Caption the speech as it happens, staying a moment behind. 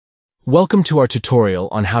Welcome to our tutorial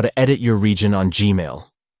on how to edit your region on Gmail.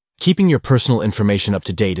 Keeping your personal information up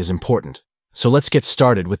to date is important, so let's get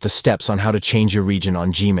started with the steps on how to change your region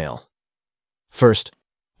on Gmail. First,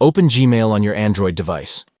 open Gmail on your Android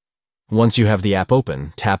device. Once you have the app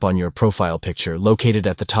open, tap on your profile picture located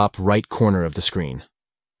at the top right corner of the screen.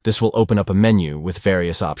 This will open up a menu with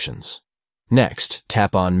various options. Next,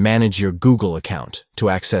 tap on Manage your Google account to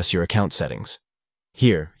access your account settings.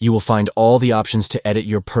 Here, you will find all the options to edit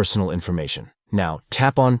your personal information. Now,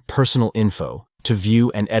 tap on Personal Info to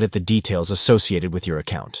view and edit the details associated with your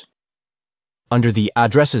account. Under the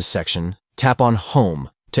Addresses section, tap on Home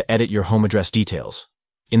to edit your home address details.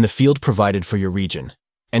 In the field provided for your region,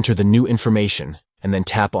 enter the new information and then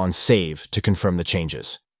tap on Save to confirm the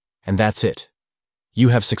changes. And that's it. You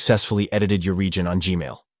have successfully edited your region on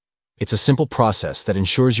Gmail. It's a simple process that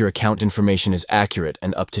ensures your account information is accurate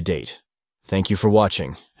and up to date. Thank you for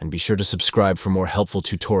watching, and be sure to subscribe for more helpful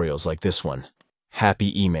tutorials like this one.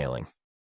 Happy emailing!